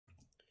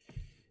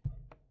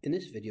In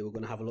this video we're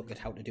going to have a look at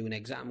how to do an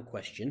exam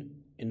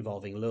question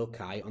involving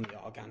loci on the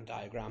Argand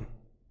diagram.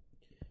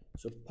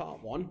 So for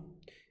part 1,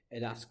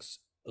 it asks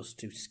us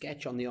to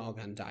sketch on the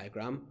Argand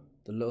diagram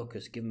the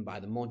locus given by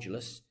the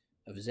modulus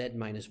of z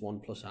minus 1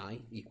 plus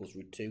I equals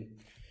root 2.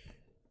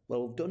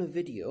 Well, we've done a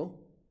video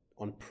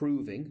on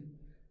proving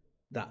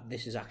that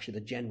this is actually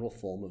the general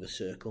form of a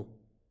circle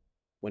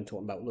when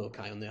talking about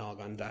loci on the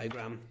Argand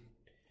diagram.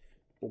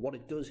 But what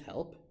it does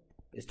help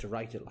is to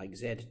write it like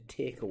z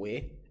take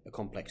away a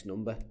complex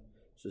number.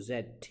 So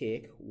z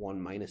take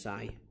 1 minus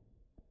I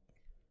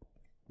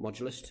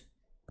modulus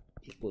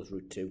equals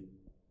root 2.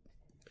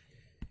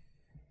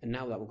 And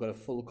now that we've got a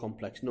full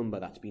complex number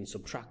that's been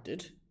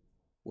subtracted,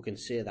 we can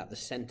say that the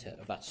centre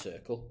of that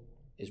circle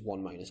is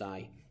 1 minus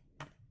I.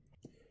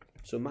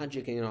 So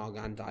magicking an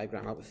Argand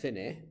diagram out of thin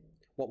air,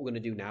 what we're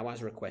going to do now,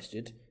 as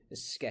requested,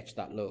 is sketch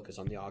that locus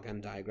on the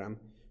Argand diagram.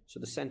 So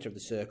the centre of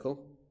the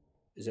circle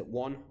is at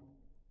 1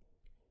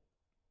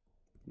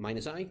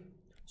 minus I,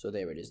 so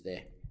there it is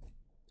there.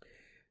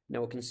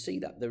 Now we can see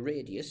that the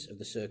radius of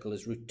the circle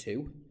is root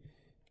 2,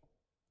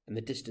 and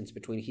the distance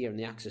between here and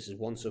the axis is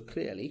 1, so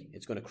clearly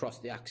it's going to cross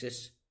the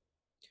axis.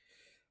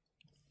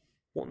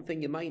 One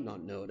thing you might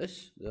not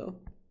notice, though,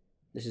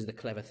 this is the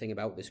clever thing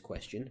about this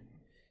question,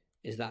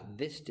 is that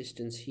this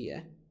distance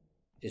here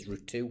is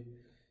root 2.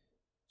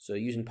 So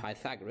using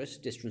Pythagoras,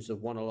 distance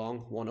of 1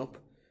 along, 1 up,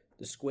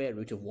 the square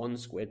root of 1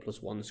 squared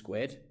plus 1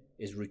 squared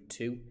is root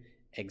 2,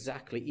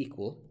 exactly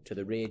equal to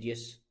the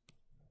radius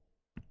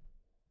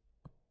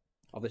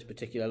of this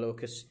particular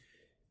locus.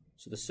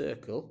 So the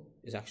circle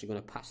is actually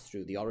going to pass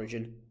through the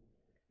origin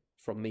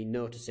from me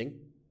noticing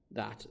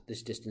that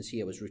this distance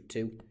here was root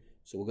 2.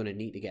 So we're going to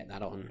need to get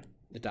that on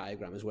the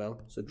diagram as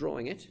well. So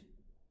drawing it,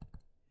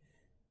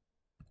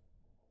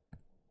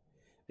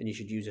 and you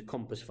should use a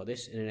compass for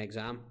this in an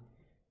exam.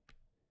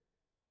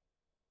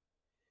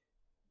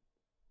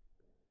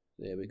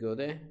 There we go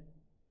there.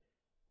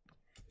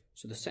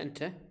 So the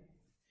centre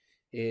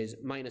is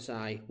minus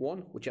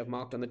I1, which I've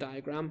marked on the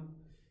diagram,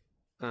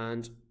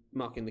 and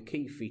marking the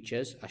key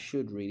features, I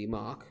should really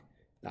mark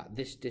that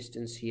this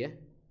distance here,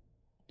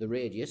 the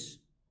radius,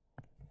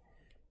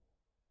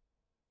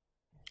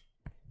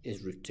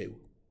 is root 2.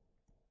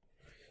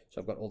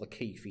 So I've got all the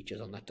key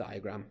features on that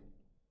diagram.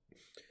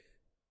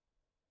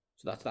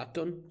 So that's that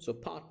done. So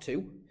part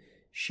 2,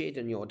 shade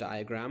in your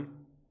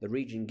diagram the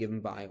region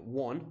given by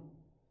 1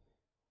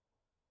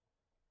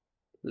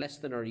 less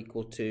than or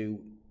equal to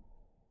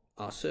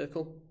our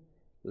circle,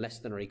 less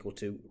than or equal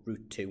to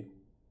root 2.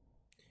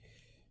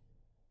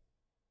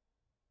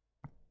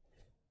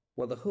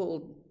 Well, the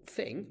whole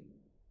thing,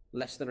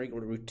 less than or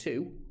equal to root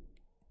 2,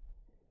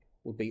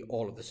 would be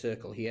all of the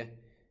circle here.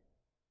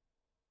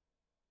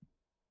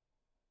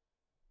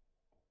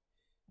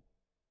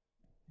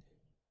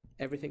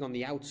 Everything on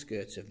the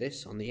outskirts of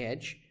this, on the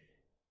edge,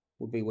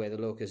 would be where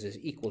the locus is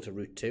equal to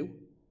root 2,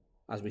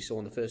 as we saw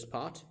in the first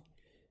part.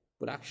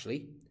 But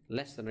actually,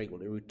 less than or equal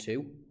to root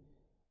 2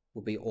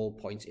 will be all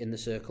points in the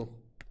circle.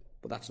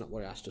 But that's not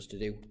what it asked us to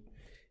do.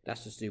 It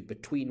asked us to do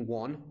between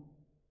 1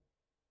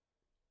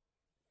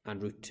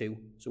 and root 2.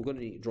 So we're going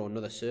to need to draw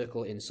another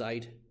circle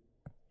inside.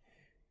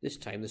 This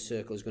time the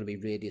circle is going to be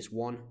radius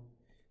 1,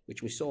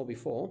 which we saw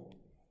before.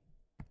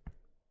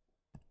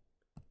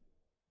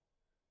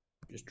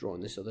 Just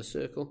drawing this other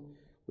circle,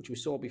 which we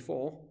saw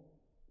before.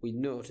 We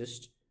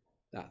noticed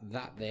that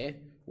that there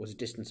was a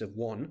distance of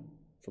 1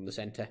 from the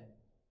centre.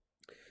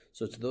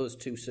 So it's those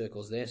two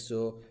circles there.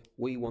 So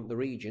we want the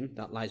region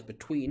that lies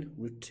between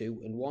root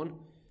 2 and 1.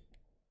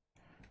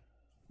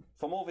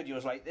 For more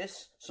videos like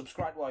this,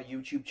 subscribe to our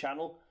YouTube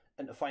channel,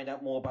 and to find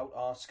out more about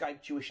our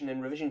Skype tuition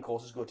and revision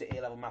courses, go to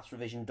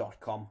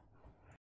A-levelmathsrevision.com.